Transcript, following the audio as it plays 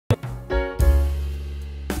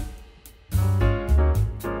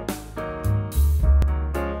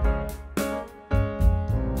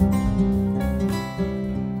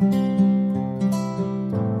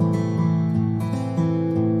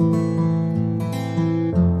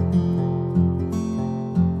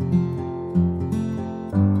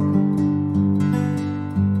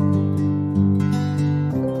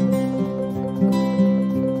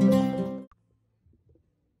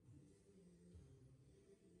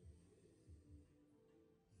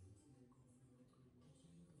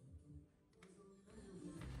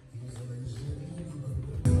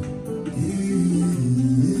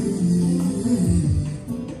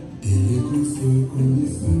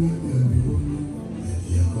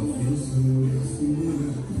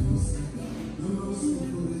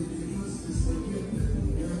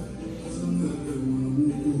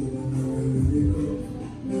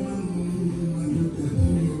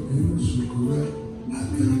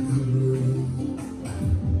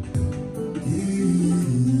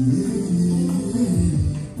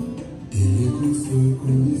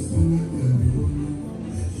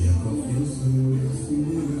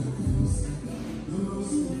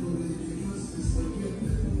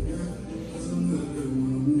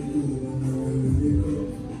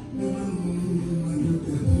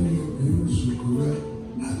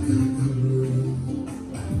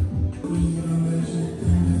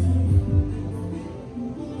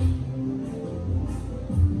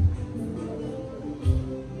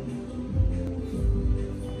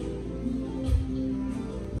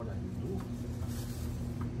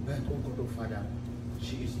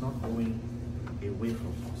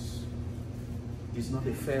It's not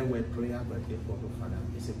a farewell prayer, but a proper Father.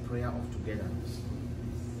 It's a prayer of togetherness.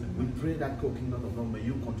 We pray that, King of God, may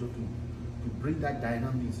you continue to bring that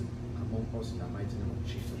dynamism among us in the mighty name of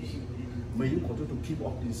Jesus. May you continue to keep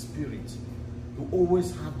up the spirit, to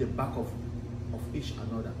always have the back of each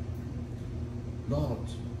another. Lord,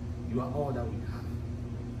 you are all that we have.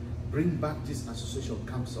 Bring back this association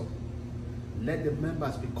CAMSOC. Let the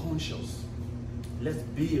members be conscious. Let's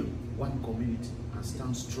build one community and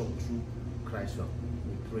stand strong through Christ.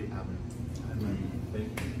 We pray, Amen. Amen.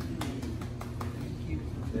 Thank you.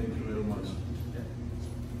 Thank you very much.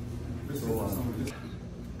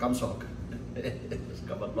 CAMSOC. It's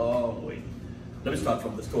come a long way. Let me start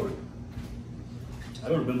from the story. I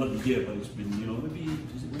don't remember the year, but it's been, maybe,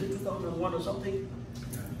 was it 2001 or something?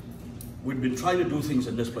 We've been trying to do things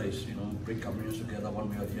in this place, bring communities together one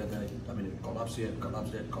way or the other. I mean, it collapsed here,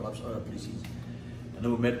 collapsed there, collapsed other places. And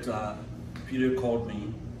then we met, Peter called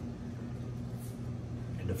me,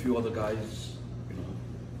 and a few other guys,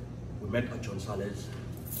 we met at John Salles.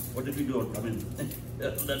 What did we do?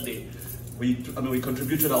 That day, we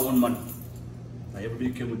contributed our own money.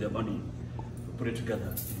 Everybody came with their money. We put it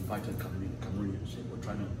together, invited Cameroonians, said, we're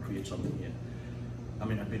trying to create something here.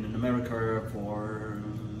 I've been in America for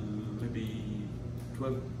maybe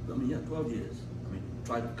 12 years.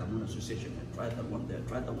 Tried the Cameroon Association, tried that one there,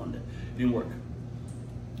 tried that one there. Didn't work.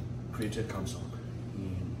 Created CAMSOC.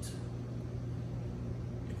 And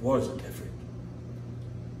it was an effort.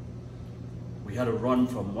 We had to run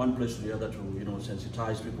from one place to the other to,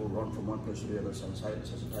 sensitize people, run from one place to the other,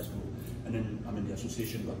 sensitize people. And then, the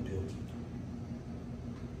association got built.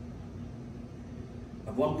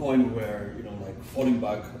 At one point, we were, falling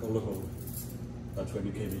back a little. That's when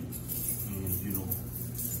you came in. And,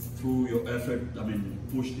 through your effort,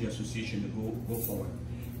 push the association to go forward.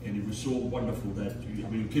 And it was so wonderful that,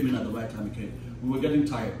 you came in at the right time. We were getting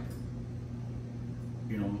tired.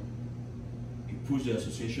 It pushed the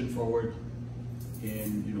association forward.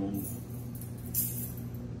 And,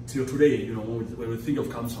 till today, when we think of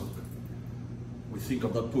CAMSOC, we think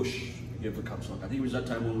of that push we gave to CAMSOC. I think it was that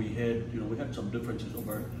time when we had some differences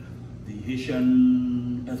over the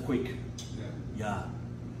Haitian earthquake. Yeah.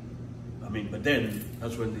 But then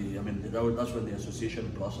that's when that's when the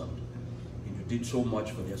association blossomed, and you did so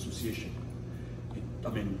much for the association.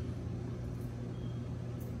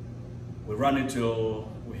 We ran until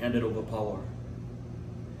we handed over power,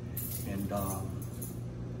 and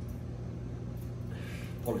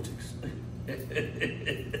politics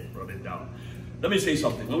brought it down. Let me say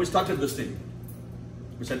something. When we started this thing,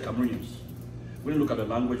 we said Cameroonians. We didn't look at the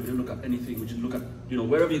language. We didn't look at anything. We just look at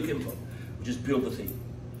wherever you came from. We just built the thing.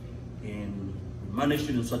 And we managed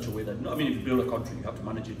it in such a way that, if you build a country, you have to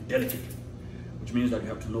manage it delicately, which means that you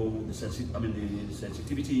have to know the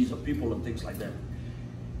sensitivities of people and things like that.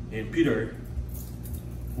 And Peter,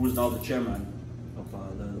 who is now the chairman of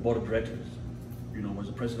the board of directors, was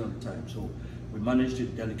the president at the time. So we managed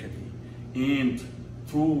it delicately. And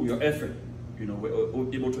through your effort, we were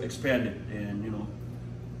able to expand it and,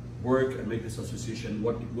 work and make this association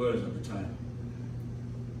what it was at the time.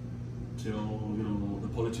 Till the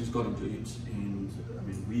politics got into it, and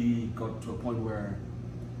we got to a point where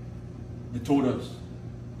they told us,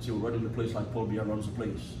 see, we're running the place like Paul Biya runs the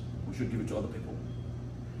place. We should give it to other people.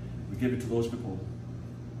 We gave it to those people,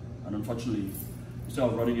 and unfortunately, instead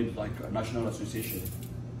of running it like a national association,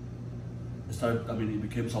 it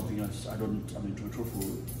became something else. To be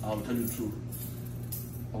truthful, I'll tell you the truth.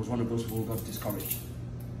 I was one of those people who got discouraged.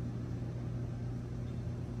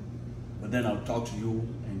 But then I'll talk to you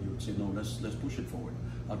and you would say, no, let's push it forward.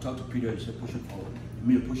 I'll talk to Peter and say, push it forward.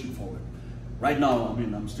 Me, push it forward. Right now,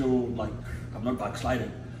 I'm still I'm not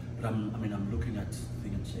backsliding, but I'm looking at the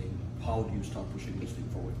thing and saying, how do you start pushing this thing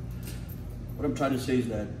forward? What I'm trying to say is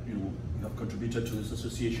that, you have contributed to this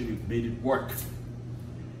association, you've made it work.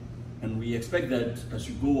 And we expect that as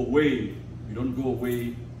you go away, you don't go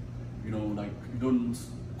away, you don't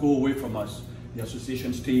go away from us. The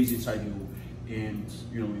association stays inside you. And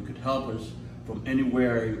you could help us from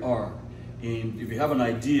anywhere you are. And if you have an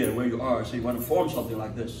idea where you are, say you want to form something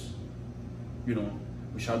like this, we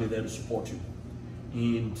shall be there to support you.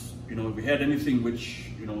 And if we had anything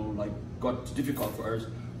which got difficult for us,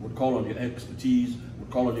 we'd call on your expertise, we'd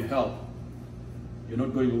call on your help. You're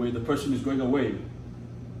not going away. The person is going away,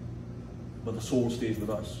 but the soul stays with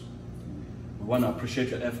us. We want to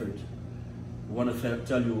appreciate your effort. We want to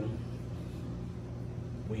tell you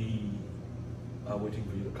we are waiting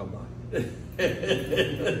for you to come back.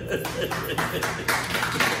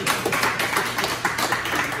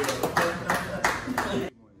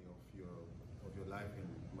 of your life in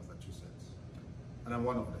Massachusetts, and I'm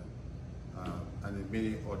one of them, and in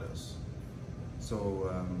many others.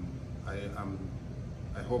 So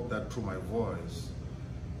I hope that through my voice,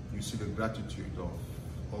 you see the gratitude of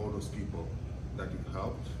all those people that you've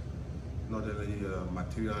helped. Not only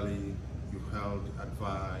materially, you've helped,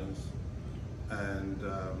 advice, and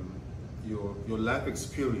your life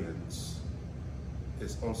experience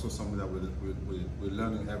is also something that we're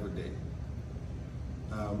learning every day.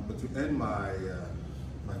 But to end my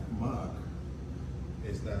remark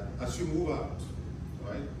is that as you move out,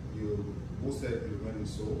 right, you most said you remain in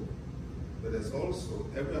soul, but there's also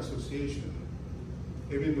every association,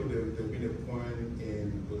 even though there's been a point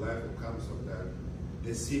in the life of CAMSOC that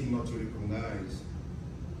they seem not to recognize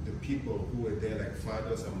the people who were there like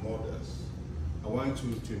fathers and mothers. I want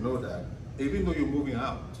you to know that even though you're moving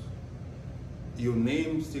out, your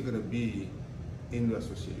name's still going to be in the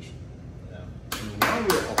association. Yeah. In one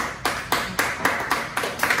way or other.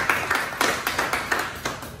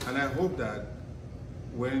 And I hope that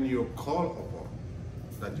when you're called upon,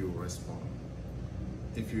 that you will respond.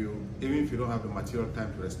 Even if you don't have the material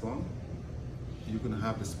time to respond, you can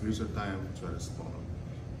have the spiritual time to respond.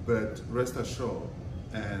 But rest assured,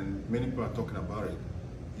 and many people are talking about it,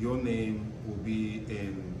 your name will be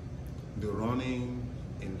in the running,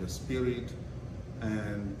 in the spirit,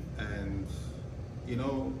 and you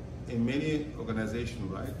know, in many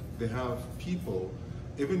organizations, right, they have people,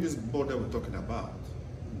 even this board that we're talking about,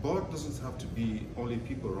 board doesn't have to be only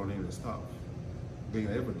people running the stuff, doing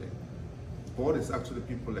everything. Board is actually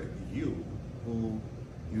people like you, who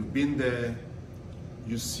you've been there,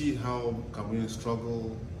 you see how communities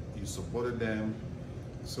struggle, you supported them.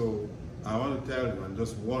 So I want to tell you and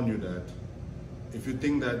just warn you that if you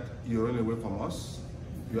think that you're running away from us,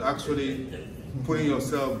 you're actually putting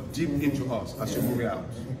yourself deep into us as you're moving out.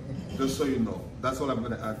 Just so you know. That's all I'm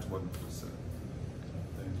going to add to what you said.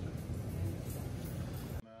 Thank you.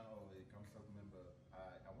 Now, a CAMSOC member,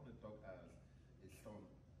 I want to talk as a son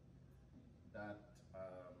that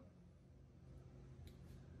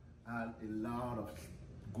had a lot of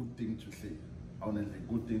good things to say, honestly,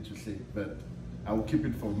 good things to say, but I will keep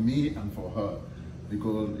it for me and for her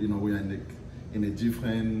because, you know, we are in a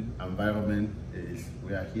different environment.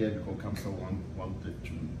 We are here because CAMSOC wanted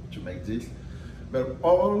to make this. But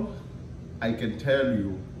all I can tell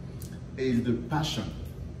you is the passion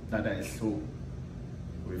that I saw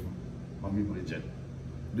with Mommy Bridget,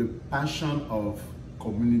 the passion of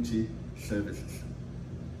community services.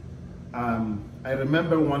 I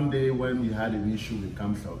remember one day when we had an issue with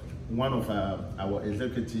CAMSOC, one of our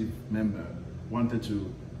executive members wanted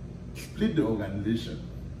to split the organization.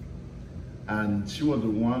 And she was the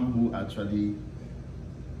one who actually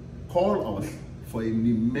called us for an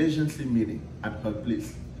emergency meeting at her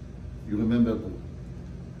place. You remember?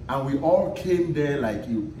 And we all came there like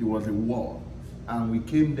it was a war. And we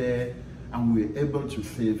came there and we were able to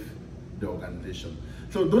save the organization.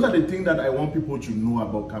 So those are the things that I want people to know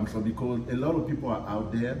about CAMSOC, because a lot of people are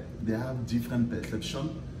out there, they have different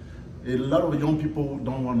perceptions. A lot of young people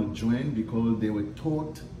don't want to join because they were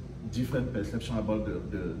taught different perception about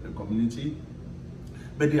the community.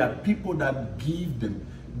 But there are people that give them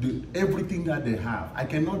everything that they have. I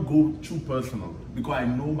cannot go too personal because I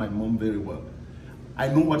know my mom very well. I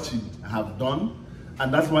know what she has done,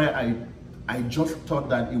 and that's why I just thought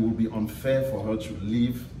that it would be unfair for her to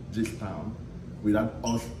leave this town without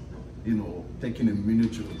us, you know, taking a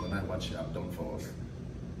minute to recognize what she has done for us.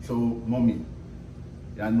 So, Mommy,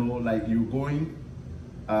 I know, like, you're going,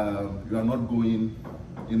 you are not going,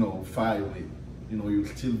 you know, far away. You know, you're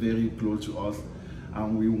still very close to us,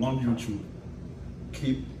 and we want you to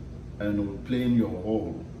keep playing your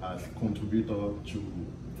role as contributor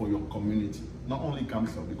for your community. Not only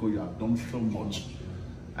CAMSOC, because you have done so much.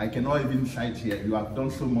 I cannot even cite here. You have done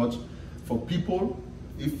so much for people.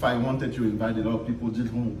 If I wanted to invite a lot of people, this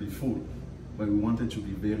room would be full. But we wanted to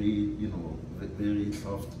be very, you know, very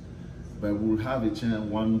soft. But we'll have a chance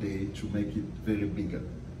one day to make it very bigger.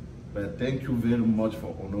 But thank you very much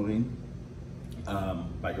for honoring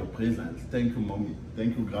by your presence. Thank you, Mommy.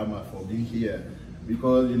 Thank you, Grandma, for being here.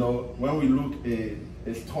 Because, you know, when we look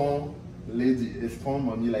a strong lady, a strong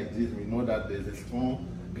mommy like this, we know that there's a strong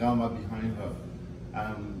grandma behind her.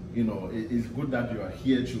 And, you know, it's good that you are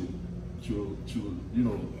here to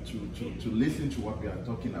listen to what we are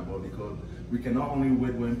talking about, because we can not only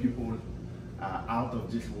wait when people are out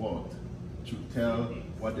of this world to tell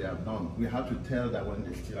what they have done. We have to tell that when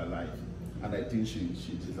they're still alive. And I think she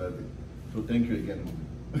deserves it. So thank you again, Mommy.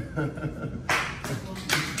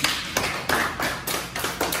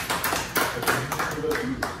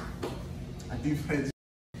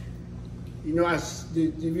 You know, as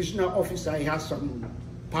the divisional officer, he has some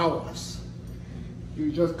powers.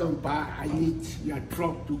 You just come by, I need your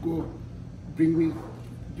truck to go bring me,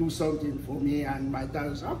 do something for me, and my dad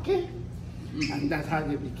was okay. And that's how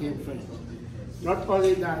they became friends. Not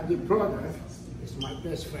only that, the brother is my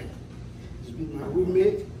best friend. He's been my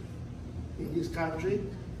roommate in this country.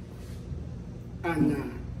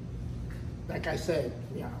 And like I said,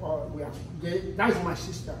 that's my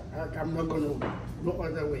sister. I'm not going to, no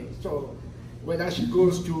other way. So whether she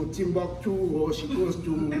goes to Timbuktu or she goes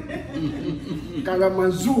to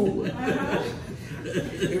Kalamazoo,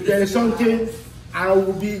 if there is something, I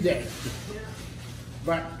will be there.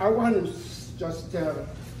 But I want to just tell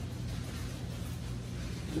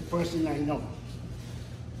the person I know.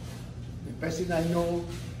 The person I know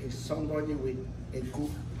is somebody with a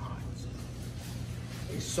good heart.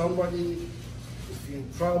 Is somebody, if you're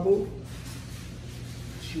in trouble,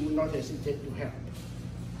 she will not hesitate to help.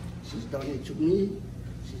 She's done it to me,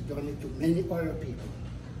 she's done it to many other people.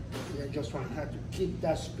 And I just want her to keep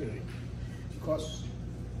that spirit, because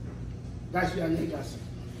that's your legacy.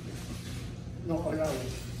 No other way.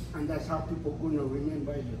 And that's how people are going to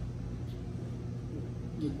remember you.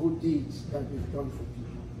 The good deeds that you've done for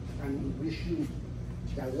people. And we wish you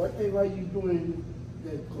that whatever you're doing,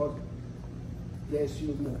 that God bless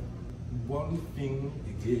you more. One thing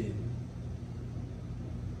again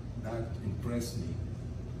that impressed me,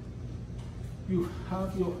 you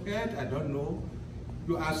have your head, I don't know,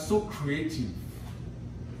 you are so creative.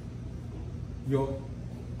 Your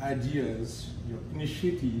ideas, your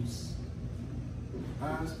initiatives,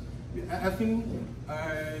 I think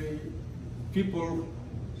people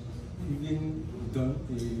even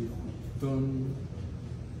don't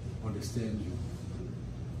understand you.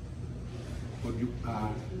 But you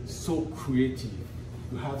are so creative.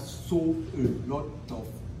 You have a lot of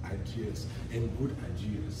ideas and good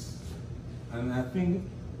ideas. And I think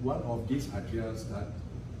one of these ideas that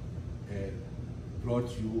brought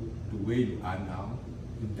you the way you are now,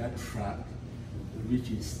 in that track,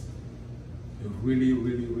 which is really,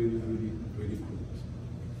 really, really, really, really good.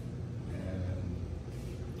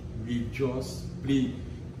 And we just believe,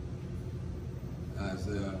 as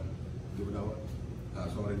the Lord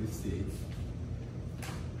has already said,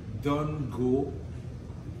 don't go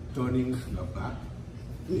turning your back,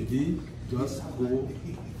 maybe just go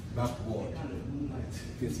backward,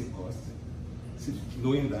 facing us,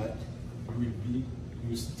 knowing that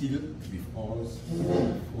you still with us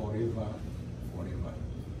forever, forever.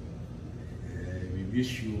 We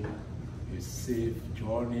wish you a safe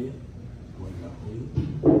journey when you are home,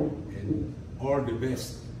 and all the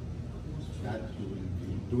best that you will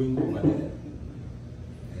be doing over there.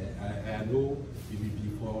 I know it will be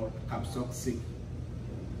for CAMSOC sake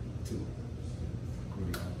too.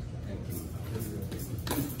 Thank you.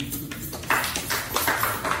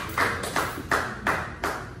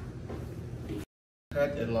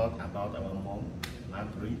 Heard a lot about our mom,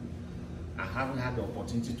 Bridget. I haven't had the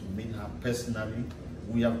opportunity to meet her personally.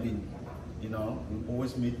 We have been, we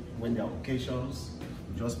always meet when there are occasions,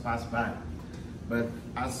 we just pass by. But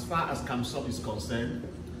as far as CAMSOC is concerned,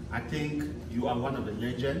 I think you are one of the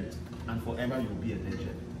legends, and forever you'll be a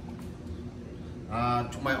legend.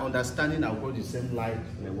 To my understanding, I'll go the same light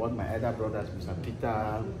what my elder brothers, Mr.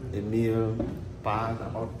 Peter, Emil, Pat,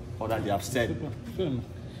 and all that they have said.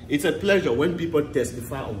 It's a pleasure when people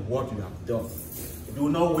testify of what you have done. You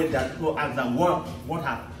know when that people ask them, what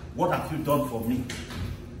have you done for me?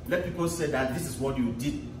 Let people say that this is what you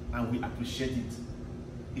did, and we appreciate it.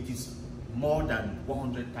 It is more than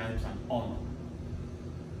 100 times an honor.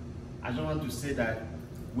 I just want to say that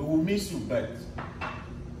we will miss you, but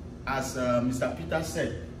as Mr. Peter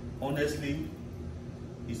said, honestly,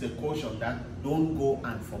 it's a caution that don't go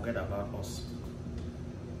and forget about us.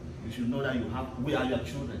 You should know that we are your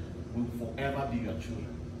children. We will forever be your children.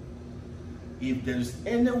 If there is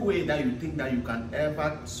any way that you think that you can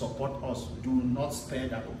ever support us, do not spare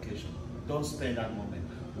that occasion. Don't spare that moment.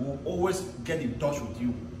 We will always get in touch with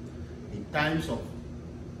you in times of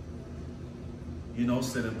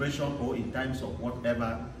celebration, or in times of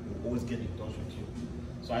whatever. We'll always get in touch with you.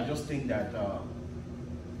 So I just think that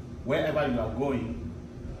wherever you are going,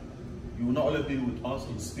 you will not only be with us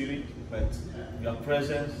in spirit, but your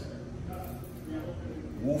presence,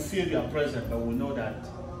 we'll feel your presence, but we know that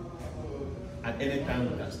at any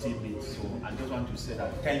time we can still meet. So I just want to say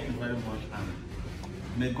that thank you very much, and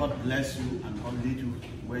may God bless you and God lead you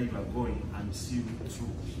where you are going and see you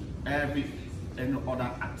through any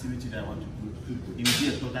other activity that I want to do. It will be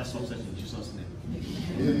a total success in Jesus' name.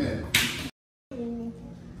 Amen.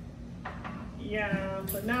 Yeah,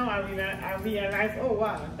 but now I realize, oh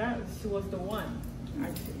wow, she was the one,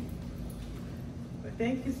 actually. But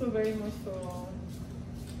thank you so very much for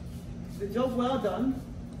the job well done.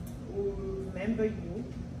 We'll remember you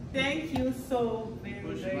Thank you so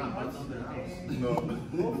very, very much.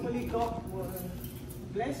 Hopefully God will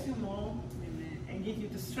bless you more and give you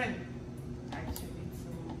the strength, actually, to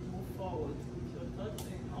move forward with your thoughts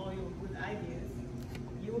and all your good ideas.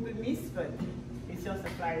 You will be missed, but it's just a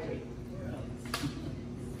flyway.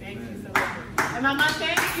 Thank you so much. And Mama,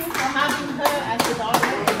 thank you for having her as a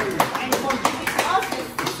daughter and for giving us a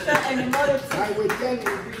sister and a mother too. I will tell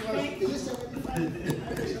you, because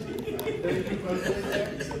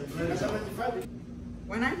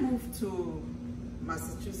when I moved to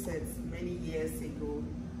Massachusetts many years ago,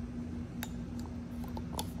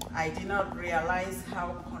 I did not realize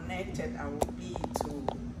how connected I would be to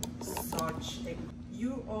such a...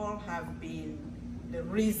 You all have been the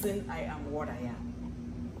reason I am what I am.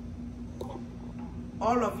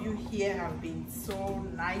 All of you here have been so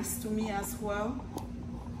nice to me as well.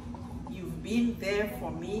 You've been there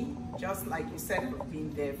for me, just like you said I've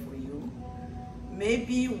been there for you.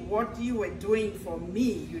 Maybe what you were doing for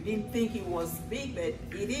me, you didn't think it was big, but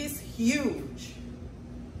it is huge.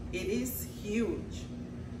 It is huge.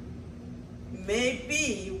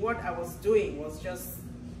 Maybe what I was doing was just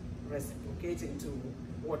reciprocating to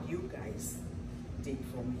what you guys did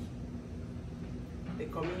for me. The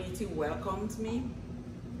community welcomed me.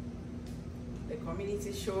 The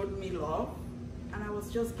community showed me love, and I was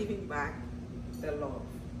just giving back the love.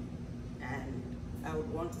 And I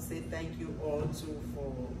would want to say thank you all too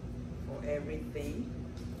for everything.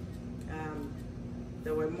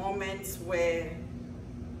 There were moments where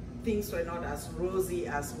things were not as rosy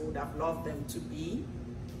as we would have loved them to be,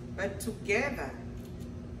 but together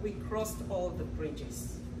we crossed all the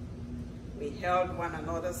bridges. We held one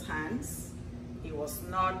another's hands. It was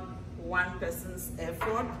not one person's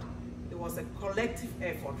effort. It was a collective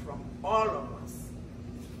effort from all of us.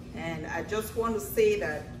 And I just want to say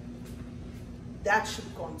that that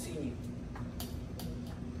should continue.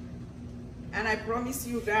 And I promise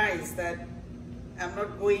you guys that I'm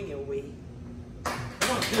not going away.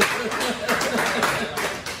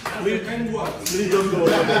 Please don't go.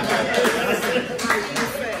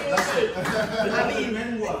 I mean,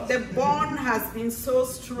 the bond has been so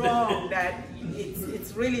strong that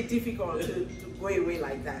it's really difficult to go away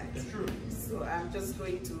like that. So I'm just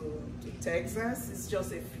going to Texas. It's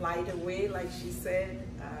just a flight away, like she said.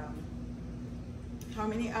 How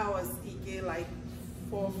many hours, Ike? Like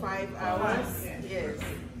 4 or 5 hours? Yes,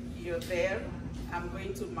 you're there. I'm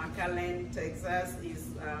going to McAllen, Texas. Is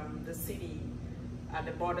the city at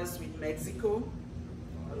the borders with Mexico.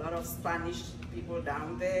 A lot of Spanish people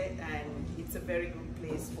down there, and it's a very good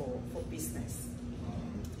place for business.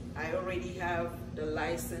 I already have the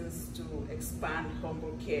license to expand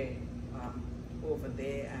Humble Care over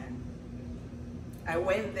there, and I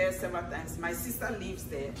went there several times. My sister lives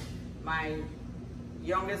there. My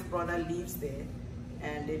youngest brother lives there,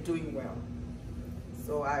 and they're doing well.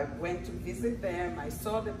 So I went to visit them. I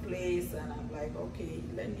saw the place, and I'm like, okay,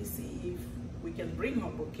 let me see if we can bring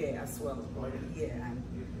Humble Care as well over here. And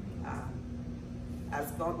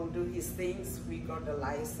as God will do his things, we got the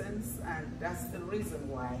license, and that's the reason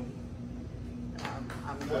why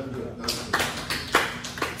I'm not here.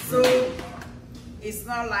 So it's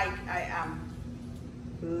not like I am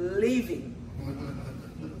leaving,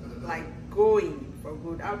 like going for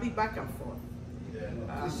good. I'll be back and forth.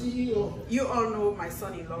 You all know my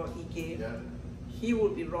son-in-law, Ike. Yeah. He will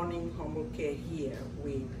be running Humble Care here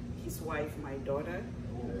with his wife, my daughter.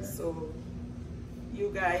 Yeah. So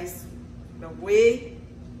you guys, the way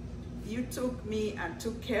you took me and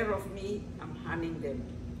took care of me, I'm handing them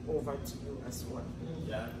over to you as well.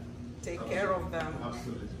 Yeah. Take care of them.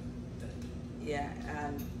 Absolutely. Yeah,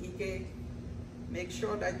 and Ike, make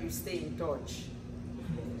sure that you stay in touch.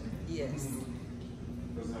 Yes.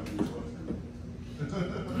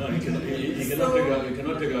 No, you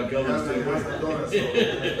cannot take our girl and stay.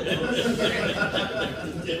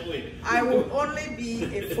 I will only be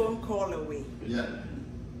a phone call away. Yeah.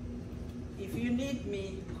 If you need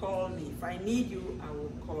me, call me. If I need you, I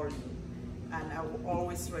will call you. And I will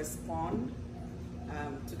always respond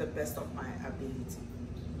to the best of my ability.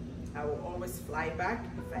 I will always fly back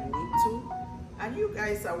if I need to. And you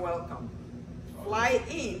guys are welcome. Fly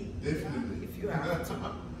in. Definitely. If you have to.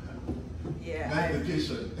 Yeah.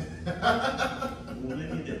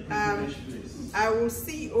 I will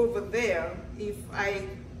see over there if I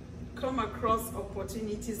come across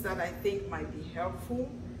opportunities that I think might be helpful.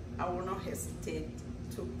 I will not hesitate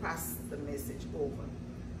to pass the message over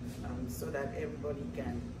so that everybody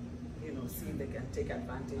can, see if they can take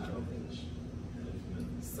advantage of it.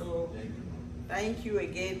 So, thank you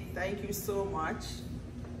again. Thank you so much.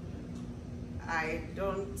 I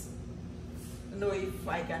don't know if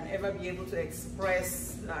I can ever be able to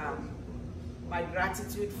express my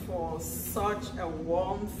gratitude for such a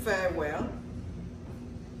warm farewell,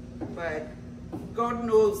 but God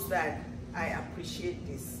knows that I appreciate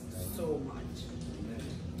this so much.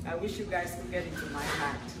 I wish you guys could get into my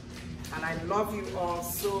heart, and I love you all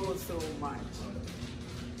so, so much.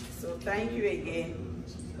 So thank you again.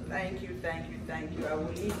 Thank you, thank you, thank you. I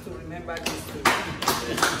will live to remember this day.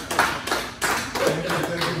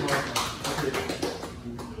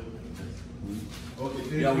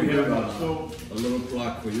 Yeah, we have a little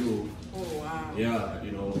plaque for you. Oh, wow. Yeah,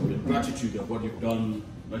 you know, in gratitude of what you've done,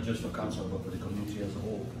 not just for CAMSOC, but for the community as a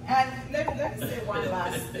whole. And let me say one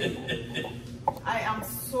last thing. I am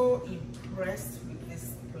so impressed with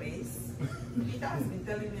this place. Peter has been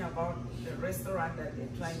telling me about the restaurant that they're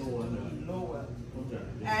trying to do in Lowell.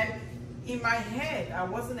 And in my head, I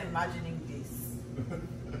wasn't imagining this.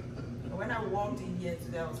 When I walked in here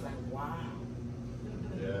today, I was like, wow.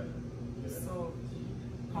 Yeah. So,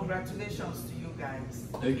 congratulations to you guys.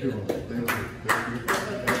 Thank you. Thank you.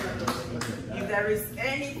 If there is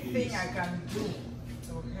anything I can do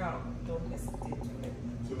to help, don't hesitate to let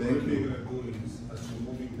me. So what we're going to do is, as you're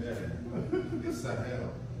moving there, it's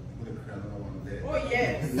Sahel. We're going to create another one there. Oh,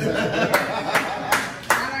 yes. And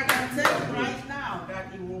I can tell you right now that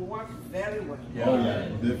it will work very well. Yeah. Oh, yeah,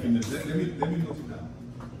 definitely. Let me note it down.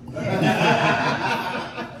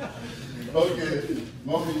 Okay,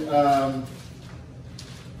 Mommy,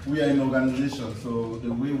 we are an organization, so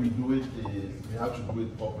the way we do it is we have to do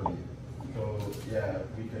it properly. So yeah,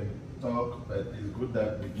 we can talk, but it's good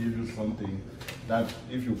that we give you something that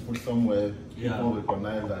if you put somewhere, people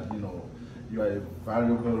recognize that, you know, you are a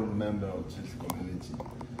valuable member of this community.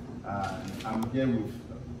 And I'm here with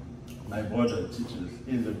my brother, Teachers.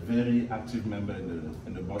 He's a very active member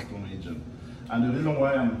in the Boston region. And the reason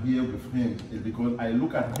why I'm here with him is because I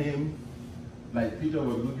look at him like Peter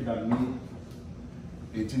was looking at me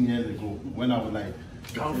 18 years ago when I was like,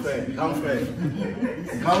 come fair.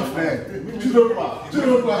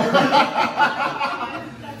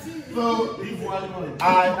 So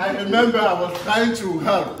I remember I was trying to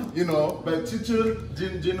help, you know, but Teacher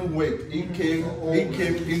didn't wait. He came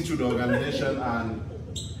into the organization, and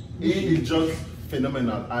he is just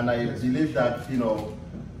phenomenal. And I believe that, you know,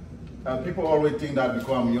 people always think that because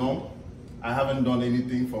I'm young, I haven't done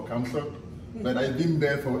anything for CAMSOC, but I've been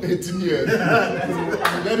there for 18 years. So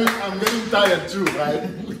I'm getting tired too, right?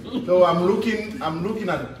 So I'm looking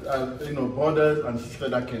at you know, brothers and sisters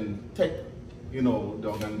that can take, you know, the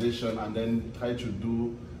organization and then try to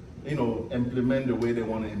do, you know, implement the way they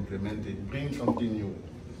want to implement it, bring something new.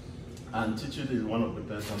 And Teacher is one of the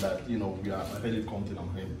persons that, you know, we are really counting on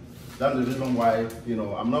him. That's the reason why, you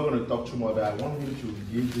know, I'm not going to talk too much, but I want him to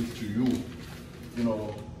give this to you, you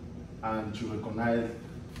know, and to recognize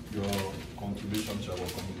your contribution to our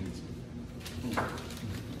community.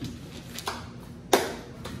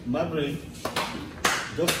 Mabry,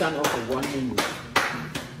 just stand up for 1 minute.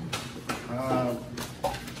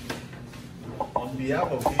 On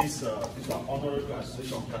behalf of this honorable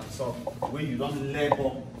association, CAMSOC, where you don't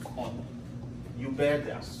labor on, you bear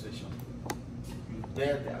the association. You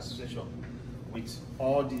bear the association with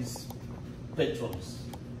all these patrons.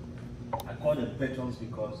 I call them patrons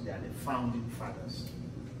because they are the founding fathers.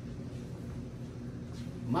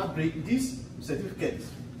 Mabry, this certificate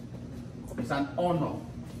is an honor,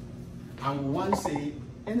 and we want to say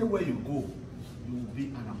anywhere you go, you will be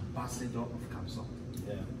an ambassador of CAMSOC.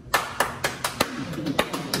 Yeah.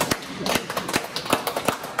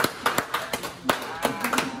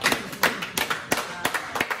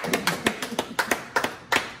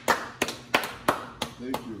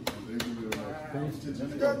 Thank you. Thank you very much.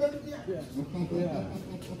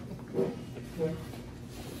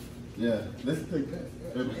 Yeah, let's take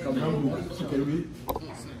nambouh. Can we?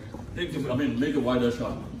 Take this, I mean, make a wider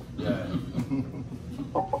shot. Yeah.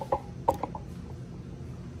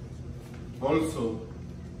 Also,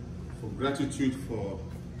 for gratitude for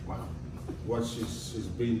what she's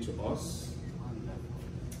been to us,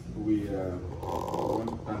 we want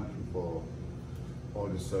to thank you for all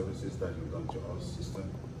the services that you've done to us, sister.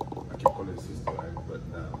 I keep calling sister, right? But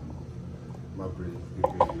Mabry,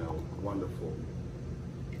 you've been wonderful.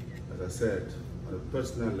 As I said, on a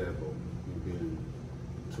personal level, you've been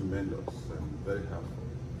tremendous and very helpful.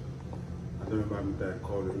 I remember that I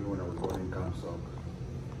called you when I was running CAMSOC,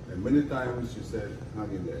 and many times you said,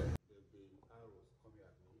 hang in there. There'd be arrows coming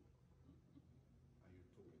at me, and you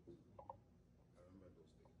took it. I remember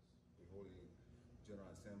those days. We were holding general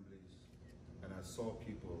assemblies, and I saw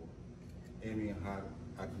people aiming hard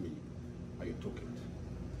at me, and you took it.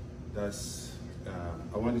 That's,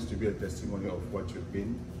 I want this to be a testimony of what you've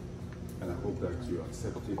been, and I hope that you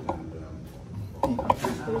accept it and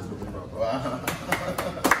please close the window. Wow.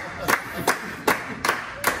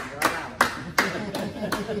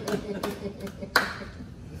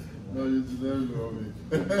 No, you deserve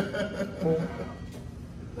it.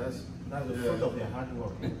 That's the fruit of your hard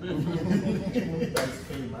work. That's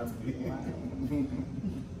fame,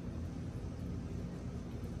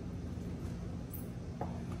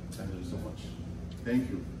 Thank you so much. Thank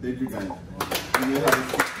you. Thank you, guys.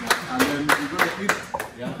 And then we're going to eat.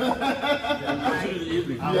 Yeah. Continue the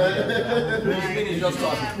evening. Yeah. The evening is just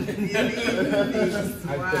starting.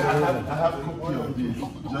 I have a copy of this,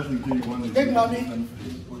 just in case you want to. Take mommy.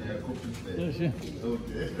 Yeah, copies there.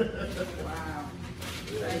 Okay. Wow.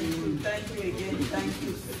 Thank you again. Thank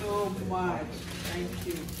you so much. Thank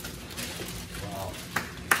you. Wow.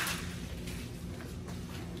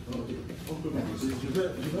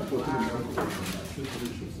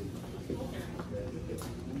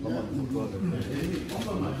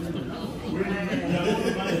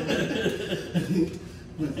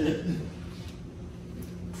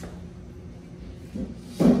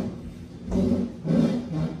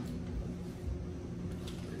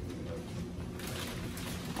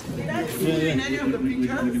 Did I see you in any of the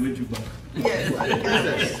pictures? Yes.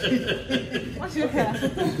 What's your hair?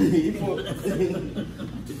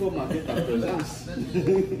 Before my presence.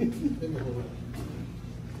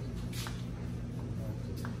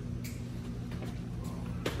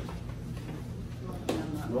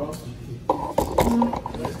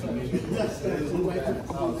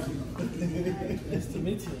 Nice to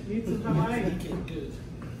meet you. You too, how are you? Good.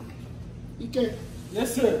 Ike. Yes,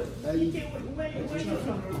 sir. Where you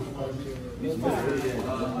from? Which part?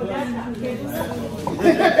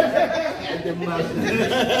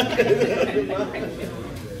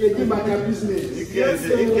 Business.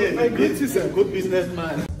 This is a good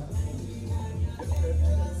businessman.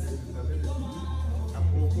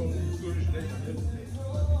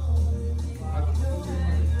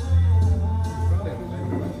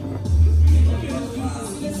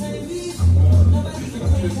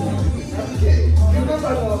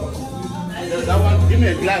 That one, give me a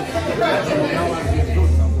glass.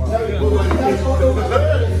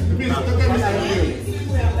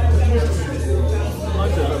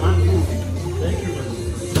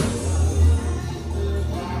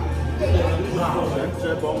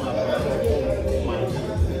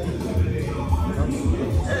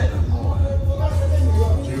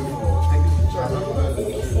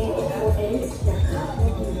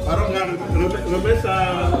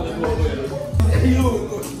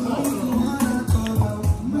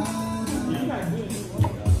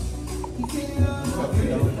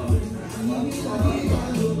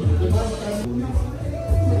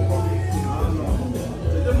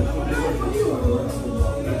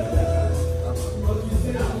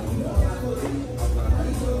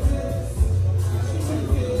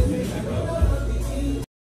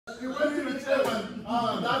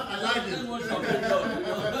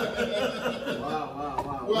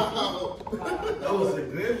 That was a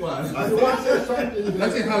great one. You want to say something?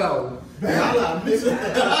 Let's say hello. Hello. We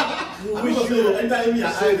wish you anything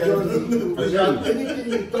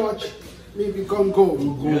you touch may become gold.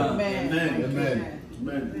 Amen. Amen.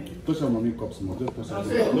 Amen. Touch your mommy cup small. Just touch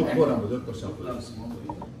her. Look for them. Just touch her.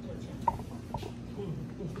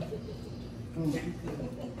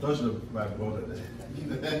 Touch my brother there.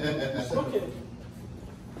 Okay.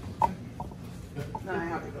 No, I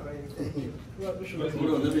have it already. Thank you.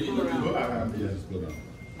 Hold on, let me. Go around. Yes, go down.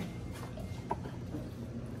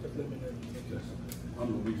 I'm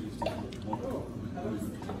going to read this tomorrow.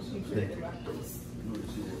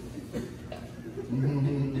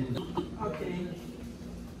 Okay.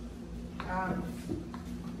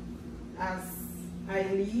 As I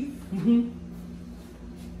leave,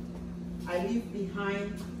 I leave behind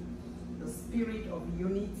the spirit of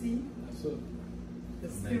unity, the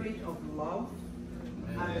spirit of love,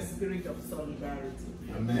 and the spirit of solidarity.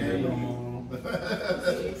 Amen.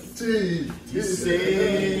 You say,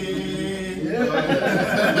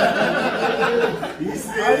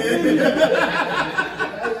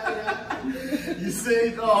 you say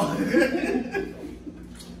it all.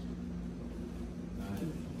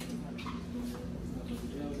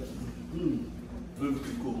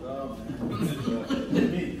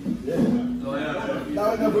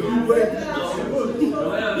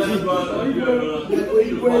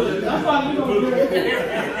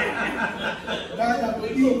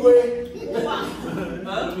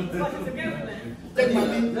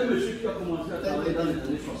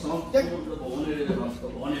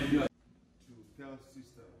 Tell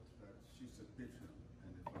sister that she's a patron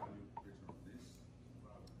and a valued patron of this.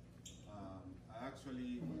 I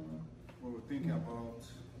actually thinking about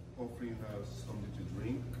offering her something to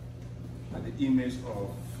drink. At the image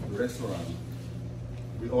of the restaurant,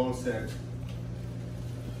 we all said,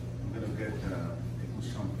 I'm going to get a good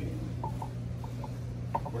champagne.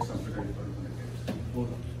 What champagne are you going to get? Hold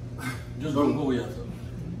on. Just don't go yet.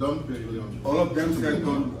 Don't pay William. All of them said,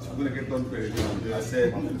 I'm going to get Don Perignon. I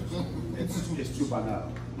said, it's too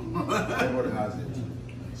banal. Everybody has it.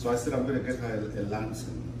 So I said, I'm going to get her a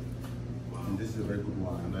Lansing. And this is a very good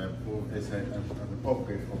one. And I said, I'm an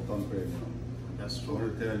upgrade of Don Perignon. That's I true.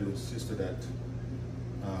 want to tell your sister that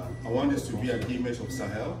I want this to be an image of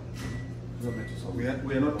Sahel. We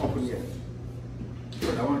are not open yet.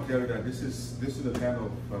 But I want to tell you that this is the kind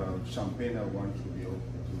of champagne I want to be open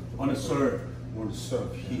to. On a serve. Want to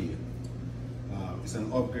serve here. It's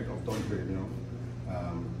an upgrade of Don Perignon.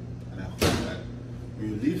 And I hope that when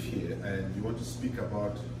you live here and you want to speak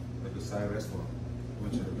about the Kasai restaurant, I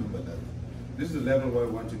want you to remember that this is the level where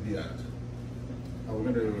we want to be at. I'm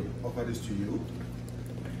going to offer this to you.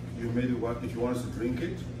 You maybe want, if you want us to drink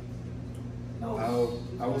it, I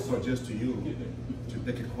will suggest to you to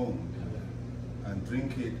take it home and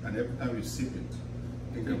drink it, and every time you sip it,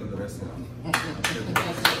 think about the restaurant.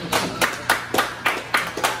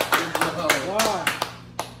 Wow.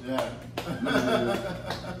 Yeah.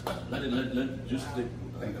 Let just take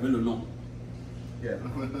le long. Yeah.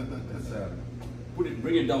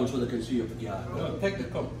 Bring it down so they can see it. Yeah. Take the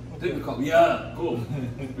cup. Take the cup. Yeah, cool.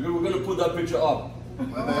 We're going to put that picture up.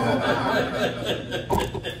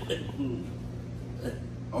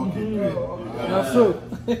 Okay, great. That's so.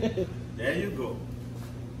 There you go.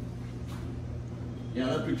 Yeah,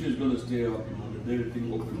 that picture is going to stay up the day the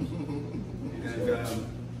thing opens. And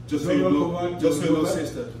just so you know,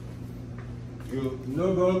 sister,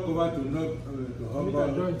 No go over to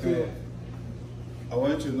I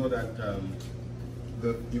want you to know that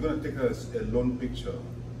you're going to take a lone picture.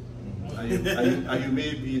 And you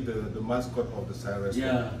may be the mascot of the Sai restaurant.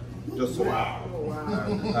 Yeah. Just so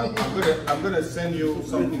I'm gonna send you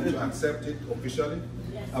something to accept it officially.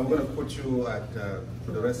 I'm gonna put you at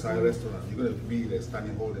to the Sai restaurant. You're gonna be there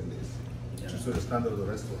standing holding this. Just so the standard of the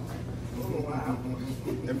restaurant.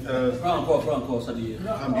 Franco, Sadi. Give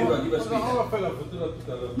us On va faire la photo là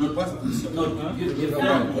tout à l'heure. No, give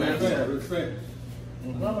Refait. On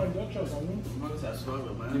va s'asseoir,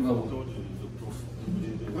 mais Give her one.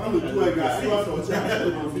 Le tout est gars, il va sortir.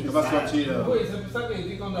 Il va sortir. Oui, c'est pour ça qu'il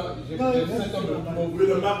dit qu'on a. J'ai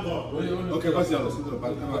le marbre. Okay, what's the other?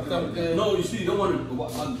 No, you see, you don't want to.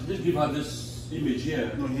 Just give her this image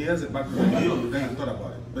here. No, he has a background. Then I thought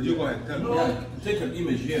about it. But you go ahead, tell me. Yeah, take an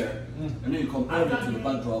image here, and then you compare it to the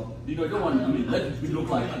backdrop. You know, you don't want. I mean, let it look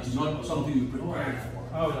like it's not something you prepared for.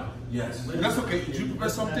 Oh. Yes. That's okay. Did you prepare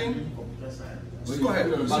something? Go ahead.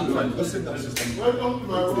 Go sit down, sister. Welcome to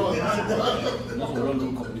my world. That's what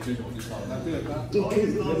random communication with this one.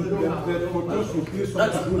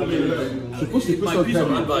 That's, I mean, my piece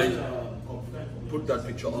of advice, put that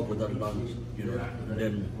picture up with that band, you know, and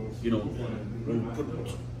then, you know, we'll put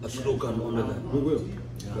a slogan under that. We will.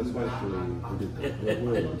 That's why we did that. We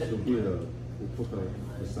will. So we'll put a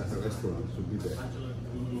Sahel restaurant to be there.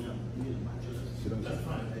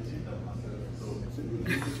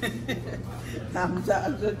 I'm just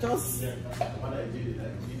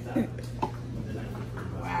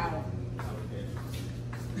wow.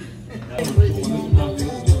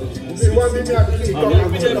 You want me to have to go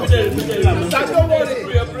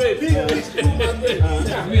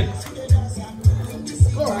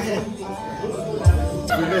ahead.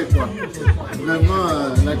 Vraiment,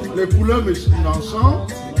 les couleurs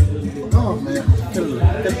m'enchantent. Non, mais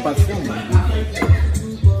quelle passion.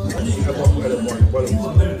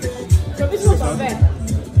 So this was a vet.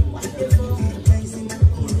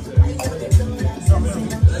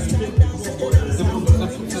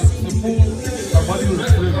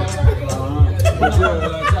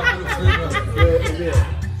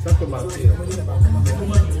 Ça peut marcher.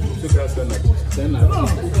 C'est un artiste.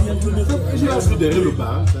 Je l'ai vu derrière le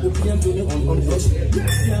bar. On doit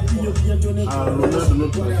à l'honneur de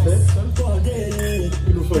notre fête.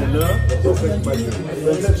 Il nous fait honneur.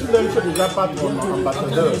 Mais tu l'aimes, c'est déjà pas ton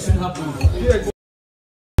ambassadeur.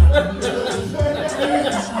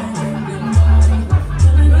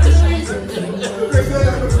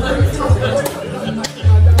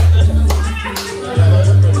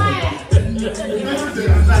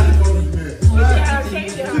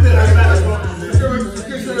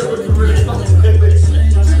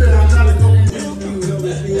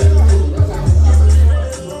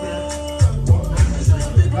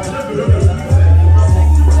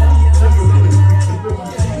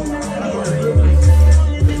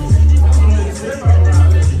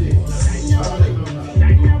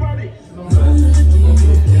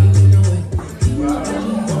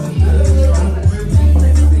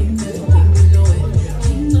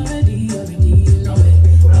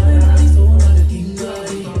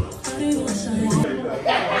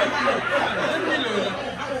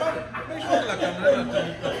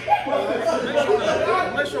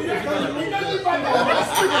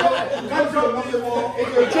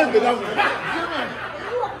 Change the language.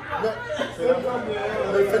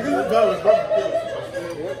 Mais Félix va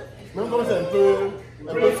même comme c'est un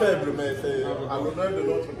peu faible, mais c'est à l'honneur de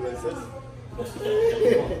notre princesse.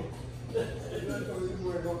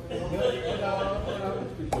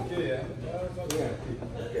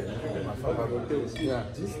 Yeah,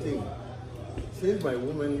 this thing. Since my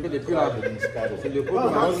woman. C'est le the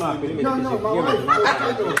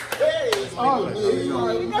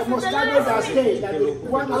Moscato d'Asti.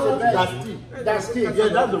 One of the best. D'Asti. Yeah,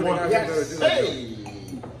 that's the one. Yes. Hey!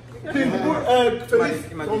 Félix,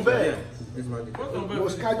 ton père.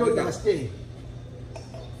 Moscato d'Asti.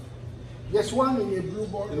 There's one in a blue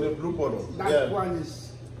bottle. In a blue bottle. That one is.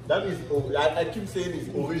 That is, I keep saying it's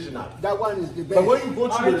original. That one is the best. But when you go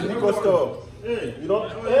to the liquor store, you don't.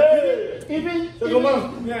 Hey! Even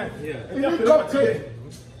cupcake.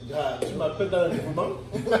 Yeah, tu m'appelles dans le moment.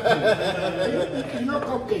 You know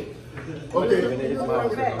cupcake. Okay.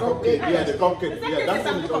 Cupcake. Yeah, the cupcake. Yeah, that's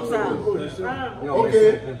what it's also good. Okay.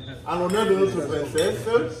 À l'honneur de notre princesse.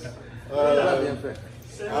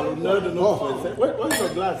 À l'honneur de notre princesse. Where's your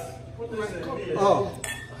glass? Oh.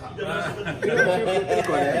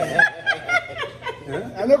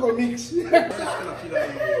 I don't go mix.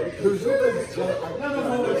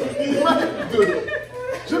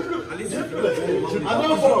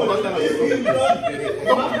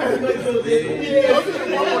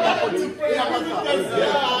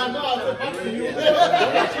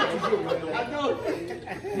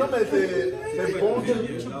 Non mais c'est bon, tu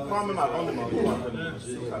prends même avant de manger.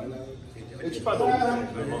 Et tu pars dans le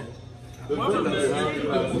moi, je me suis dit,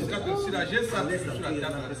 si la j'ai ça sur la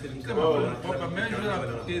table, c'est très bon. Mais je vais la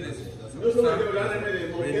porter dessus.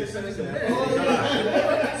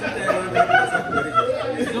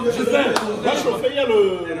 Je sais, va chauffer, il y a le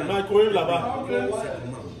microwave là-bas.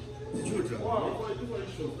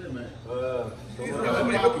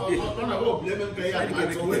 On avait oublié même qu'il y a le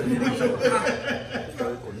microwave.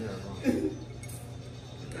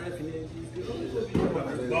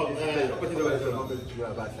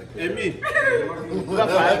 Amy, vous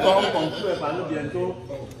allez faire comme conclure par nous bientôt.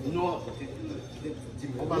 Nous,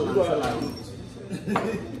 on va lancer la route.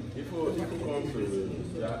 Il faut qu'on se...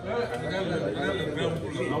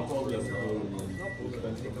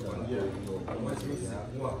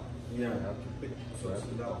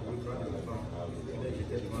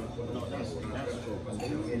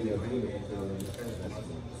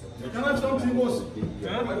 Can I have something else? Can I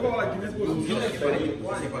have like Guinness Bowl?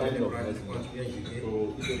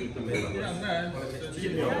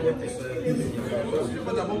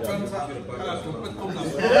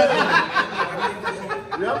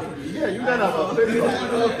 Yeah, you don't have a failure.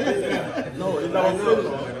 No, it's our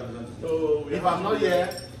failure. So if I'm not here,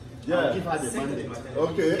 I'll give her the mandate.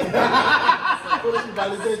 Okay. So she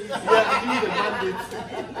validates. Yeah, I give the mandate.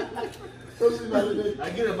 So she validates. I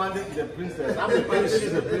give the mandate to the princess. I'm the princess,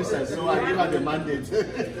 she's the princess, so I give her the mandate.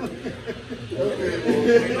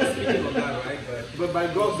 But by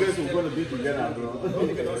God's grace, we're going to be together, bro.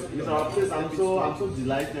 It's our place. I'm so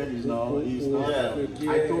delighted. You know,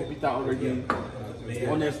 I told Peter already.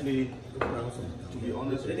 Honestly, to be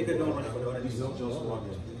honest, this is just what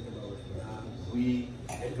we.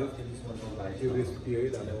 I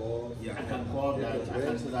can call that. I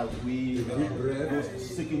can say that we go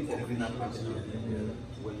seeking for greener pastures.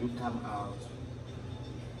 When you come out,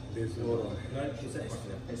 exploit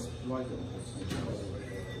the opportunity,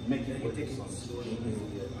 make it what it's on.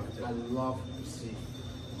 I love to see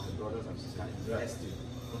my brothers and sisters investing.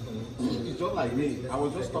 It's just like me. I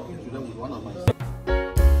was just talking to them with one of my